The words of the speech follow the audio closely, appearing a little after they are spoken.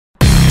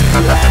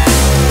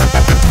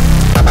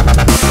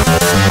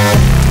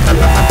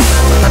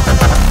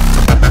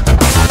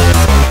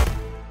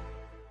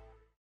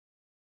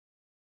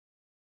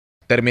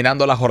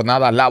Terminando la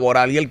jornada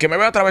laboral, y el que me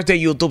ve a través de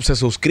YouTube se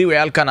suscribe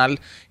al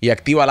canal y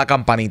activa la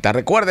campanita.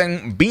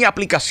 Recuerden, mi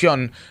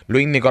aplicación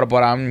Luismi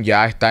Corporam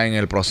ya está en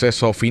el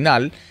proceso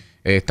final.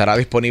 Estará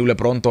disponible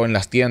pronto en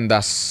las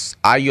tiendas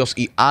iOS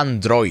y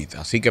Android,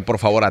 así que por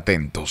favor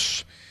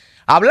atentos.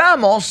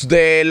 Hablamos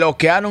de lo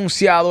que ha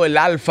anunciado el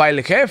Alfa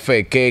El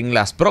Jefe, que en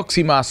las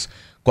próximas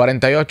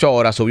 48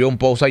 horas subió un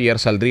post ayer,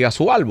 saldría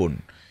su álbum,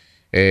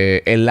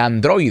 el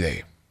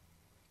Androide.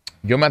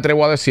 Yo me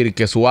atrevo a decir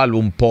que su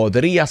álbum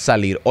podría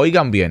salir,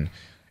 oigan bien,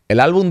 el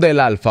álbum del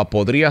Alfa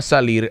podría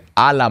salir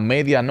a la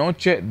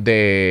medianoche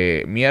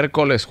de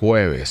miércoles,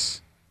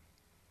 jueves.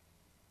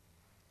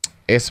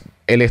 Es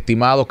el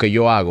estimado que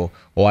yo hago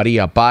o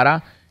haría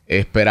para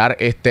esperar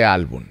este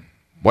álbum.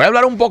 Voy a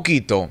hablar un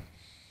poquito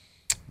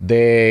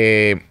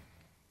de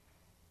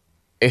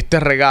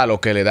este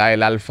regalo que le da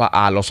el Alfa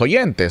a los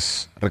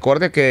oyentes.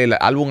 Recuerde que el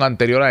álbum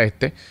anterior a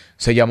este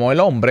se llamó El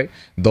Hombre,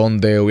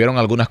 donde hubieron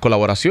algunas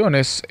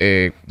colaboraciones.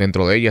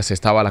 Dentro de ellas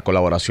estaba la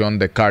colaboración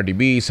de Cardi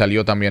B,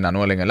 salió también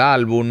Anuel en el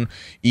álbum,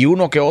 y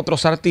uno que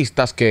otros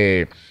artistas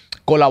que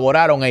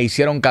colaboraron e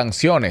hicieron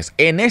canciones.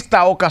 En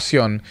esta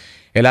ocasión,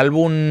 el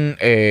álbum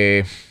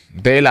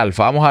del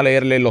Alfa, vamos a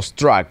leerle los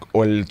tracks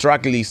o el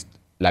tracklist,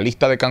 la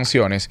lista de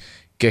canciones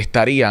que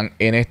estarían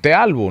en este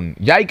álbum.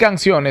 Ya hay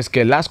canciones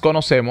que las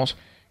conocemos,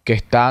 que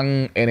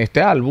están en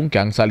este álbum, que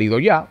han salido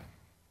ya.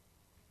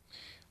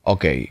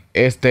 Ok,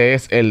 este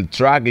es el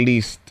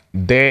tracklist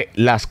de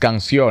las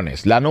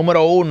canciones. La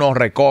número 1,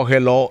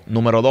 Recógelo.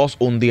 Número 2,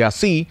 Un Día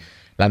Sí.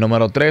 La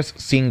número 3,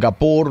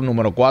 Singapur.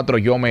 Número 4,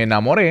 Yo Me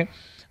Enamoré.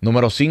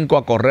 Número 5,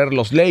 A Correr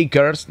los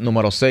Lakers.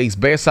 Número 6,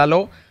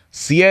 Bésalo.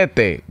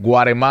 7,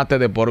 Guaremate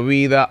de por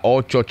vida.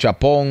 8,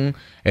 Chapón.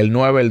 El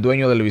 9, El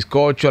Dueño del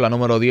Bizcocho. La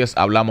número 10,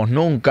 Hablamos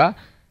Nunca.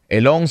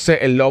 El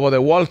 11, El Lobo de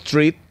Wall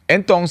Street.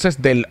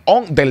 Entonces, del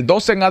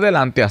 12 en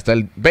adelante hasta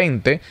el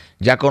 20,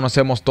 ya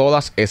conocemos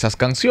todas esas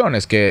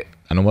canciones, que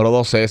la número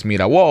 12 es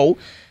Mira Wow,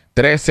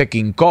 13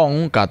 King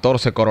Kong,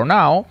 14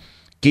 Coronao,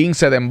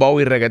 15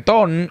 Dembow y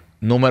Reggaetón,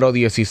 número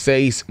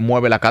 16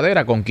 Mueve la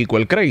Cadera con Kiko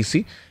el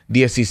Crazy,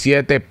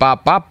 17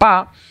 Pa Pa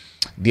Pa,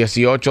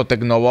 18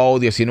 Tecnobow,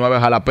 19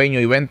 Jalapeño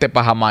y 20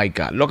 Pa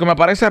Jamaica. Lo que me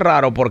parece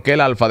raro porque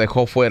el Alfa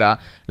dejó fuera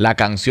la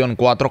canción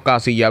 4K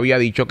si ya había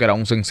dicho que era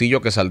un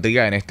sencillo que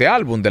saldría en este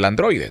álbum del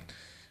Android.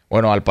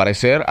 Bueno, al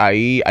parecer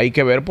ahí hay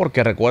que ver,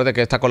 porque recuerde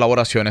que esta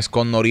colaboración es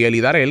con Noriel y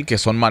Darel, que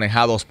son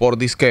manejados por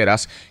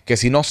disqueras, que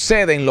si no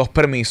ceden los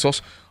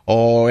permisos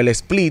o el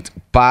split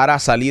para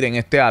salir en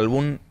este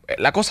álbum,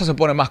 la cosa se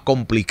pone más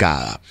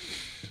complicada.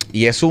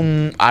 Y es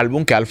un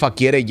álbum que Alfa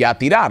quiere ya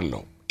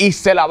tirarlo. Y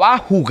se la va a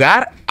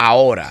jugar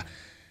ahora.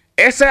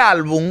 Ese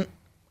álbum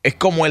es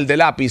como el de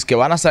Lápiz, que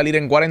van a salir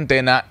en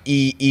cuarentena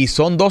y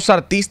son dos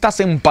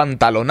artistas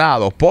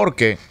empantalonados,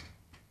 porque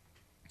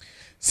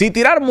si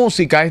tirar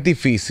música es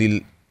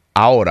difícil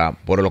ahora,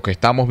 por lo que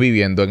estamos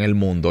viviendo en el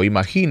mundo,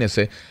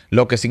 imagínese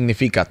lo que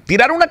significa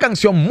tirar una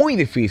canción muy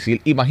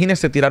difícil.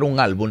 Imagínese tirar un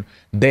álbum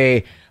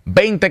de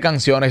 20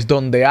 canciones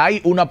donde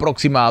hay un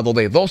aproximado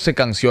de 12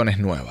 canciones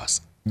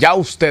nuevas. Ya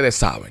ustedes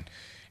saben,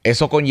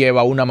 eso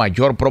conlleva una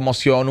mayor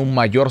promoción, un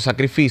mayor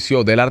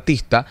sacrificio del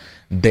artista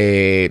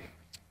de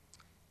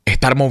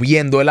estar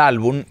moviendo el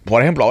álbum.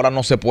 Por ejemplo, ahora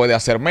no se puede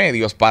hacer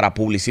medios para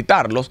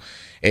publicitarlos,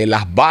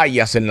 las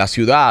vallas en las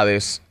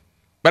ciudades.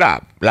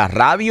 Verá, la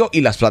radio y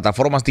las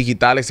plataformas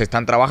digitales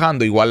están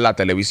trabajando, igual la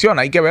televisión.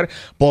 Hay que ver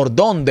por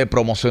dónde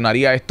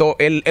promocionaría esto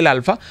el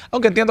Alfa,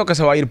 aunque entiendo que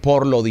se va a ir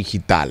por lo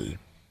digital.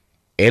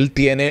 Él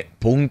tiene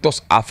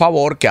puntos a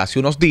favor, que hace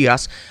unos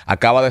días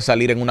acaba de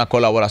salir en una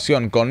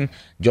colaboración con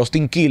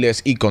Justin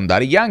Quiles y con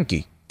Daddy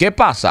Yankee. ¿Qué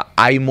pasa?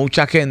 Hay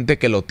mucha gente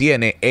que lo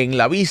tiene en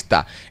la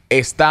vista.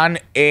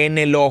 Están en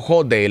el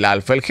ojo del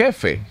Alfa El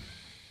Jefe.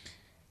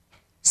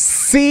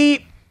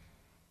 Sí.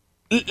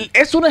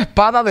 Es una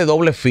espada de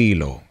doble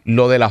filo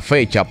lo de la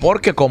fecha,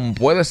 porque como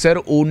puede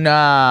ser un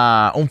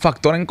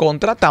factor en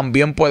contra,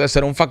 también puede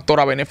ser un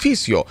factor a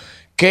beneficio,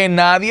 que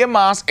nadie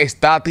más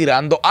está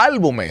tirando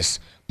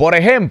álbumes. Por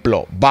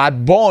ejemplo, Bad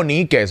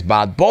Bunny, que es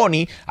Bad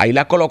Bunny, ahí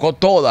la colocó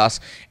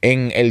todas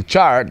en el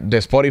chart de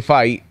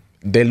Spotify,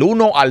 del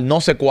 1 al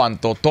no sé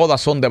cuánto, todas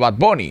son de Bad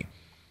Bunny.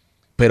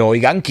 Pero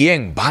oigan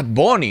quién, Bad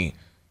Bunny.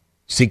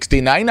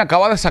 69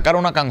 acaba de sacar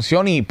una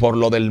canción y por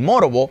lo del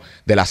morbo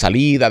de la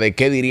salida, de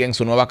qué diría en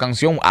su nueva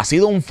canción, ha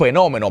sido un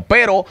fenómeno.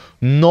 Pero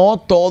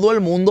no todo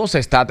el mundo se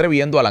está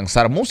atreviendo a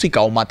lanzar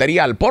música o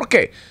material. ¿Por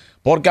qué?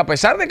 Porque a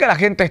pesar de que la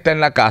gente está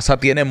en la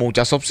casa, tiene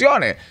muchas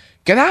opciones.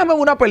 Que déjame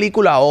una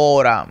película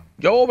ahora.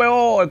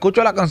 Yo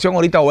escucho la canción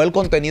ahorita o veo el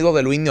contenido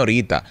de Luismi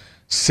ahorita.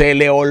 Se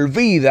le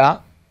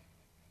olvida,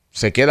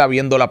 se queda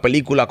viendo la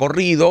película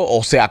corrido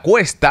o se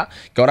acuesta,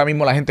 que ahora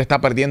mismo la gente está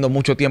perdiendo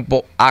mucho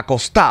tiempo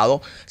acostado.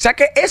 O sea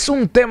que es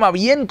un tema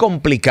bien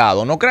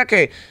complicado. No crea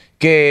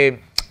que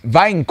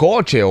va en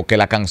coche o que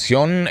la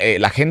canción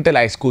la gente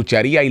la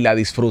escucharía y la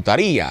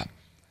disfrutaría.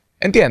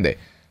 ¿Entiende?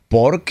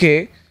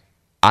 Porque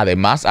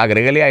además,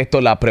 agréguele a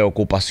esto la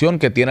preocupación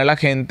que tiene la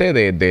gente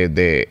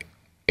de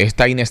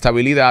esta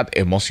inestabilidad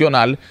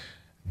emocional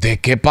de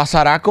qué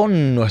pasará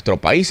con nuestro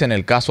país, en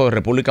el caso de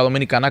República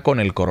Dominicana, con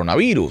el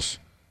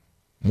coronavirus.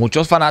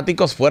 Muchos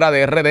fanáticos fuera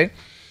de RD,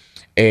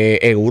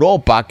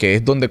 Europa, que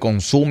es donde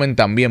consumen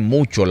también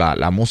mucho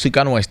la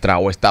música nuestra,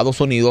 o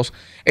Estados Unidos,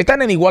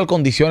 están en igual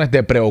condiciones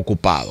de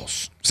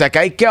preocupados. O sea que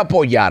hay que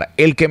apoyar.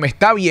 El que me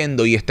está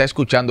viendo y está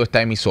escuchando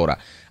esta emisora,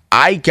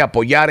 hay que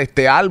apoyar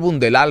este álbum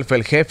del Alfa,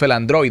 el Jefe, el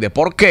Androide.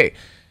 ¿Por qué?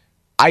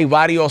 Hay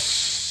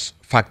varios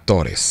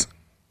factores.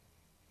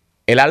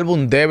 El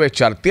álbum debe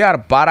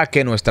chartear para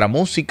que nuestra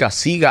música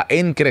siga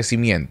en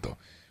crecimiento.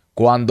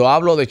 Cuando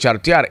hablo de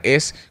chartear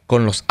es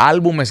con los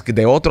álbumes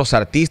de otros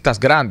artistas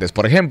grandes.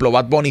 Por ejemplo,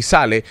 Bad Bunny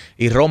sale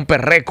y rompe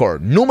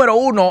récord. Número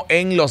 1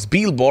 en los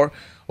Billboard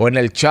o en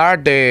el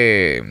chart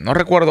de... No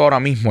recuerdo ahora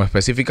mismo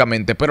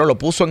específicamente, pero lo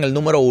puso en el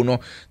número 1,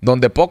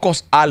 donde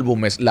pocos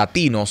álbumes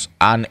latinos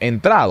han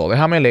entrado.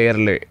 Déjame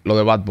leerle lo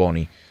de Bad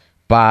Bunny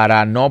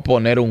para no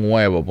poner un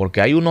huevo,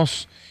 porque hay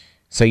unos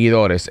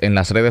seguidores en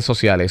las redes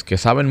sociales que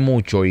saben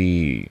mucho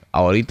y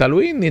ahorita,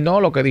 Luis,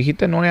 no, lo que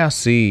dijiste no es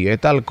así, es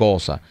tal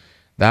cosa.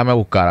 Déjame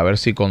buscar a ver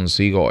si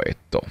consigo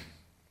esto.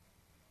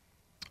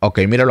 Ok,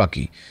 míralo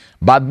aquí.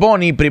 Bad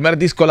Bunny, primer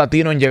disco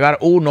latino en llegar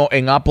 1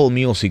 en Apple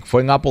Music.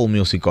 Fue en Apple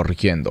Music,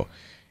 corrigiendo.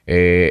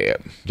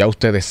 Ya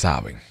ustedes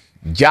saben.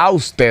 Ya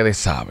ustedes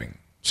saben.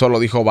 Solo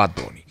dijo Bad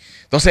Bunny.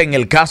 Entonces, en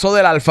el caso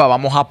del Alfa,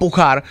 vamos a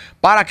pujar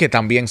para que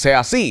también sea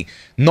así.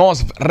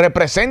 Nos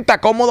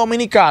representa como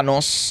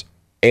dominicanos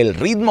el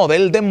ritmo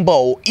del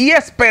dembow y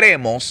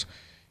esperemos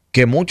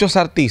que muchos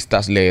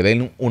artistas le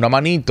den una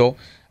manito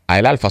a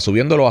el Alfa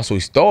subiéndolo a su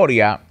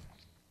historia.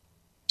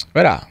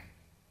 Verá,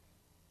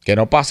 que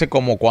no pase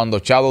como cuando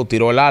Shadow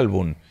tiró el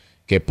álbum,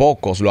 que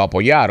pocos lo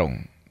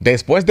apoyaron.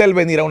 Después de él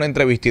venir a una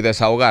entrevista y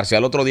desahogarse,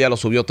 al otro día lo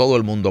subió todo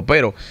el mundo.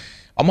 Pero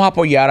vamos a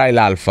apoyar a el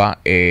Alfa,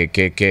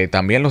 que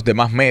también los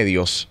demás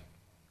medios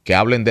que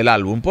hablen del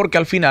álbum, porque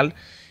al final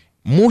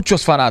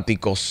muchos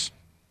fanáticos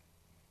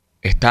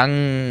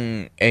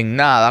están en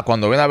nada.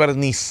 Cuando ven a ver,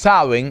 ni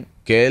saben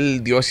que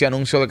él dio ese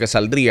anuncio de que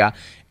saldría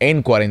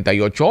en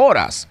 48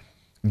 horas.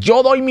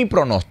 Yo doy mi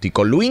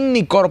pronóstico.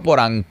 Luini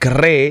Corporán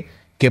cree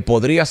que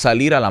podría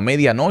salir a la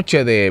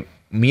medianoche de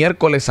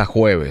miércoles a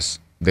jueves.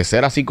 De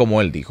ser así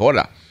como él dijo.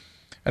 Ahora,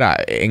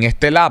 en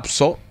este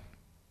lapso,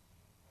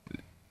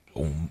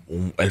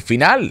 el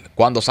final,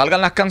 cuando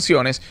salgan las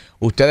canciones,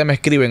 ustedes me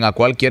escriben a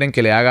cuál quieren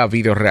que le haga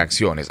video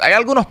reacciones. Hay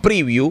algunos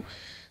previews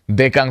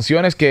de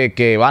canciones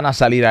que van a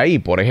salir ahí.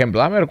 Por ejemplo,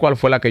 déjame ver cuál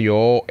fue la que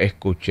yo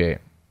escuché.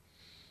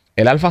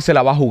 El Alfa se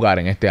la va a jugar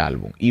en este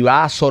álbum y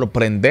va a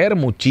sorprender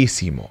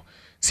muchísimo.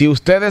 Si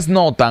ustedes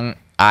notan,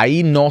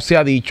 ahí no se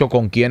ha dicho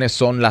con quiénes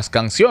son las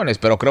canciones,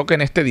 pero creo que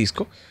en este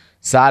disco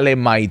sale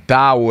My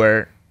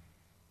Tower.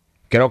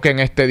 Creo que en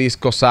este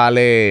disco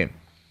sale...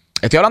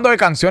 Estoy hablando de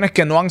canciones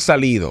que no han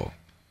salido.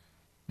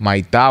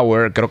 My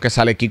Tower, creo que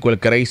sale Kiko el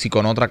Crazy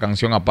con otra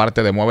canción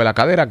aparte de Mueve la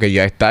Cadera, que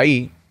ya está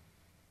ahí.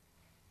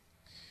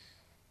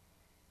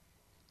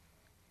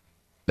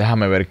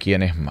 Déjame ver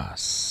quiénes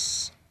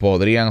más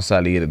podrían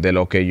salir de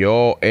lo que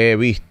yo he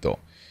visto.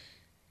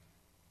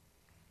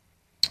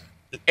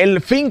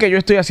 El fin que yo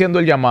estoy haciendo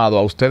el llamado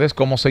a ustedes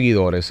como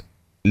seguidores,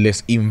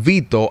 les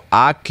invito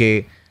a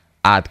que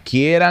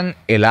adquieran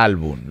el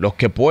álbum. Los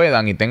que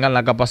puedan y tengan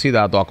la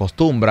capacidad o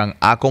acostumbran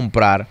a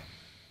comprar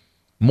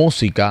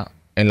música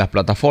en las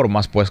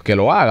plataformas, pues que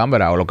lo hagan,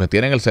 ¿verdad? O los que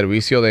tienen el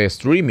servicio de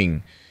streaming.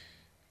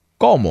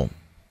 ¿Cómo?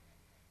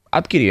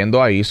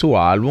 Adquiriendo ahí su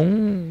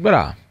álbum,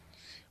 ¿verdad?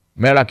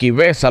 Míralo aquí,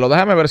 Bésalo.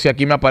 Déjame ver si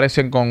aquí me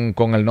aparecen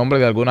con el nombre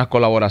de algunas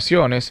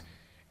colaboraciones.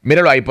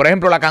 Míralo ahí. Por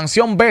ejemplo, la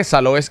canción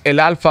Bésalo es el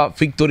Alfa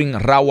featuring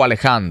Rauw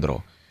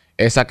Alejandro.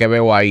 Esa que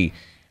veo ahí.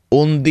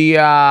 Un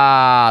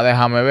día,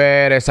 déjame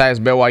ver, esa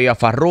es, veo ahí a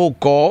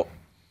Farruko.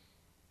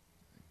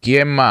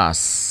 ¿Quién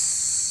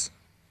más?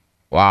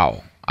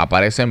 Wow,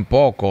 aparecen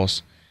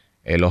pocos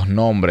los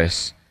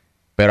nombres.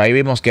 Pero ahí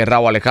vimos que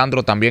Rauw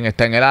Alejandro también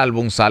está en el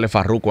álbum. Sale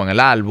Farruko en el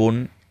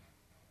álbum.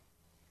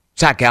 O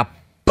sea, que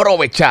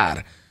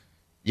aprovechar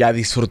y a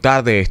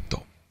disfrutar de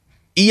esto.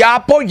 Y a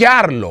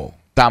apoyarlo.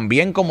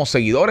 También como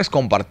seguidores,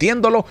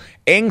 compartiéndolo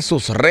en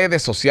sus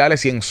redes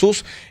sociales y en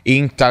sus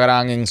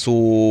Instagram, en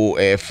su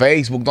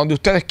Facebook, donde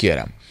ustedes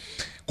quieran.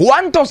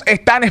 ¿Cuántos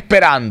están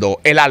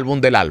esperando el álbum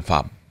del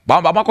Alfa?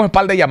 Vamos a coger un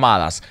par de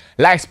llamadas.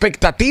 La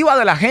expectativa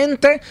de la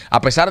gente, a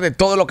pesar de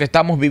todo lo que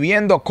estamos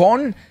viviendo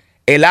con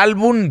el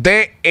álbum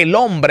de El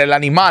Hombre, el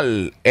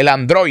Animal, el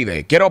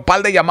Androide. Quiero un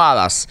par de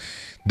llamadas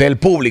del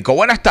público.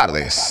 Buenas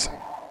tardes.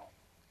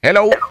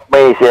 Hello.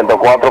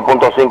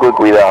 104.5 y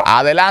cuidado.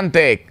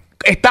 Adelante.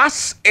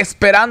 ¿Estás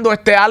esperando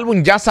este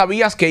álbum? ¿Ya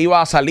sabías que iba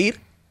a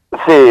salir?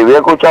 Sí, había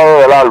escuchado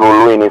del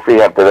álbum, Luis, y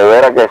fíjate, de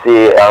veras que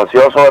sí,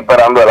 ansioso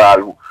esperando el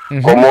álbum.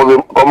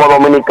 Como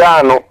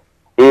dominicano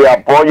y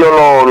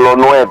apoyo lo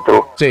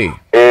nuestro. Sí.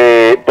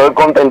 Estoy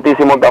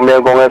contentísimo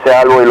también con ese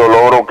álbum y los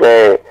logros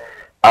que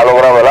ha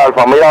logrado el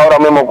Alfa. Mira ahora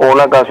mismo con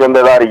una canción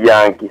de Daddy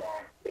Yankee.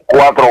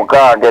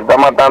 4K que está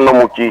matando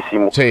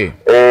muchísimo. Sí.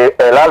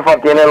 El Alfa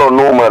tiene los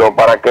números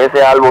para que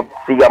ese álbum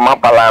siga más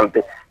para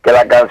adelante, que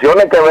las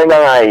canciones que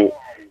vengan ahí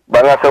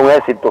van a ser un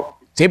éxito.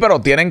 Sí, pero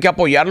tienen que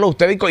apoyarlo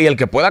usted y el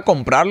que pueda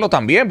comprarlo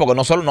también, porque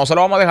no se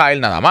lo vamos a dejar a él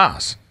nada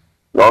más.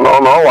 No,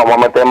 vamos a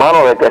meter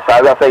mano, de que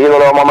salga seguido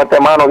le vamos a meter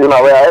mano de una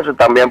vez a eso. Y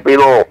también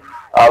pido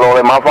a los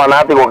demás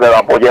fanáticos que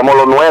apoyemos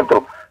los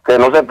nuestros, que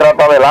no se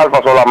trata del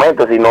Alfa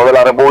solamente, sino de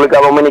la República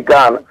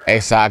Dominicana.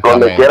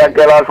 Exactamente. Donde quiera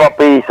que el Alfa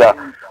pisa,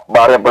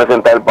 va a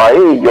representar el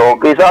país. Yo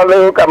quizás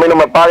que a mí no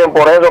me paguen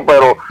por eso,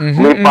 pero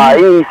mi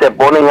país se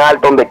pone en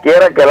alto, donde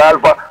quiera que el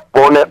Alfa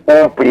pone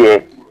un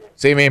pie.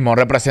 Sí mismo,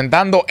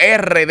 representando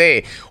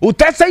RD.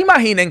 Ustedes se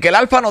imaginen que el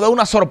Alfa nos dé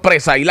una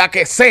sorpresa y la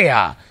que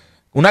sea,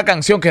 una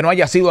canción que no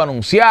haya sido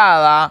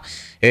anunciada,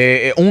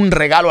 un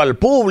regalo al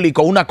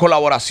público, una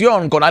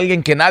colaboración con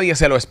alguien que nadie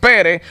se lo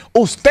espere.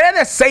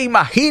 ¿Ustedes se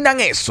imaginan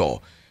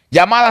eso?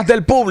 Llamadas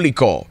del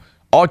público.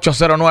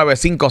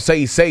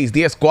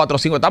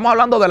 809-566-1045. Estamos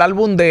hablando del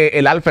álbum de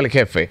El Alfa el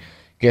Jefe,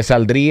 que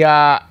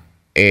saldría,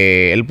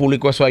 él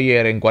publicó eso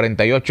ayer en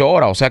 48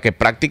 horas, o sea que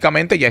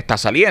prácticamente ya está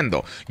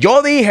saliendo.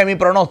 Yo dije mi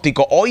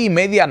pronóstico hoy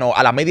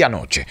a la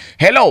medianoche.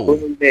 Hello.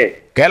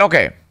 ¿Qué es lo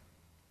que?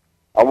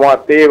 Vamos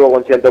activos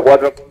con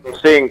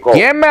 104.5.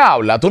 ¿Quién me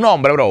habla? ¿Tu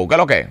nombre, bro? ¿Qué es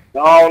lo que?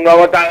 No, un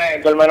nuevo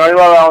talento, el menor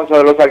 911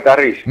 de los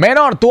Alcarrizos.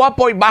 Menor, ¿tú vas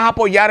a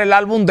apoyar el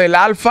álbum del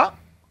Alfa?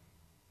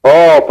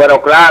 Oh,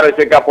 pero claro, eso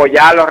hay que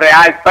apoyarlo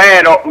real,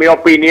 pero mi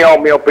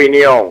opinión.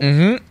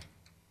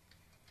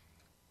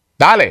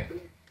 Dale.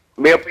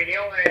 Mi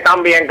opinión es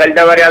también que él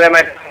debería de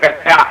meter que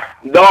sea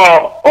 2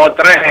 o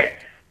 3,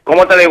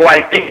 ¿cómo te digo?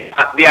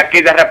 Artistas de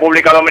aquí de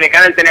República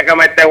Dominicana. Él tenía que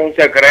meter un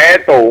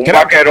secreto, un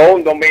vaquerón,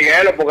 un Don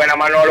Miguelo, porque nada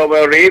más no lo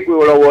veo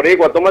rico y los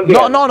boricuas, ¿tú me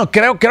entiendes? No,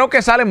 creo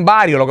que salen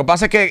varios. Lo que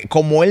pasa es que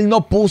como él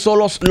no puso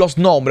los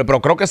nombres,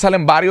 pero creo que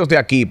salen varios de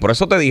aquí. Por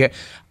eso te dije,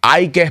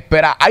 hay que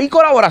esperar. Hay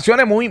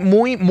colaboraciones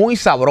muy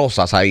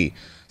sabrosas ahí.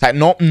 O sea,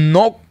 no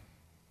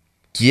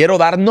quiero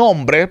dar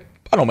nombres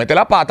para no meter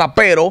la pata,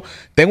 pero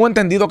tengo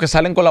entendido que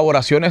salen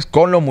colaboraciones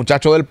con los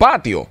muchachos del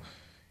patio.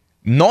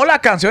 No las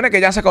canciones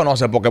que ya se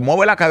conocen, porque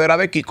Mueve la Cadera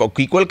de Kiko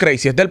el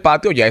Crazy es del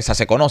patio, ya esa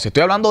se conoce.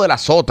 Estoy hablando de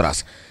las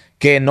otras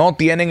que no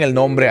tienen el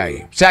nombre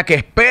ahí. O sea que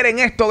esperen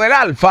esto del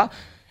Alfa,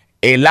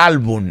 el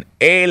álbum,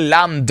 El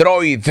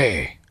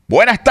Androide.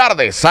 Buenas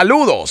tardes,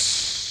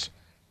 saludos.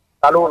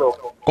 Saludos.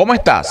 ¿Cómo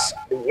estás?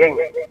 Bien.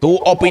 Tu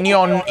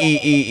opinión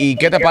y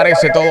qué te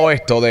parece todo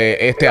esto de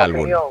este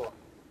álbum.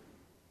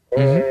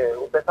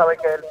 Usted sabe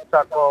que él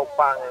sacó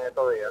Pan en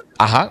estos días.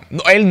 Ajá.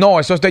 No, él no,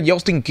 eso es de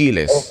Justin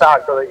Quiles.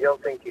 Exacto, de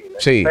Justin Quiles.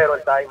 Sí. Pero él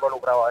está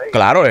involucrado ahí.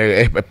 Claro,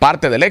 es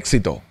parte del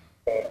éxito.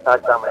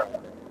 Exactamente.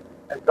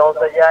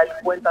 Entonces ya él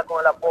cuenta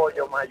con el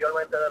apoyo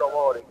mayormente de los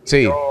Boris.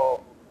 Sí. Yo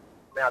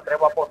me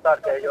atrevo a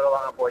apostar que ellos lo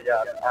van a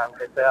apoyar,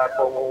 aunque sea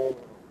con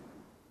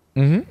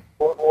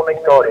una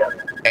historia.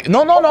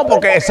 No,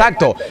 porque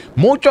exacto.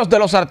 Muchos de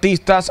los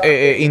artistas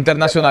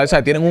internacionales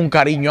tienen un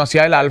cariño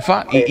hacia el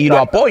Alfa y lo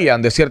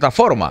apoyan de cierta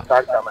forma.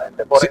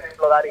 Exactamente. Por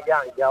ejemplo, Daddy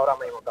Yankee ahora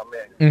mismo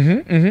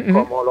también.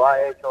 Como lo ha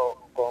hecho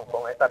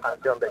con esta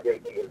canción de J.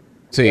 Kill.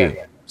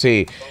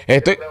 Sí.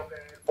 Entonces, creo que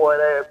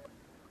puede,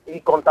 y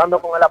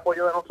contando con el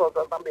apoyo de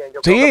nosotros también,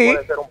 yo creo que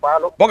puede ser un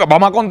palo. Porque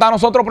vamos a contar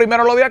nosotros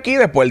primero lo de aquí,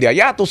 después el de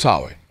allá, tú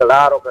sabes.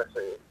 Claro que sí.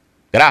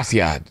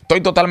 Gracias.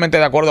 Estoy totalmente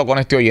de acuerdo con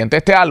este oyente.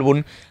 Este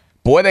álbum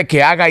puede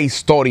que haga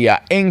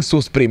historia en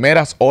sus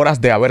primeras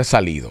horas de haber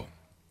salido.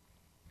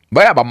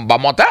 Vaya,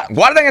 vamos a estar.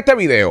 Guarden este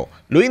video.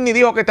 Luisni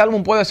dijo que este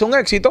álbum puede ser un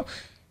éxito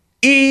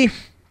y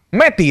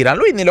me tiran.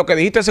 Luisni, lo que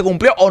dijiste se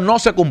cumplió o no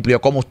se cumplió,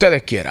 como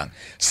ustedes quieran.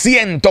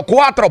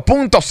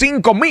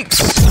 104.5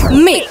 Mix.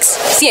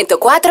 Mix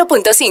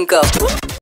 104.5.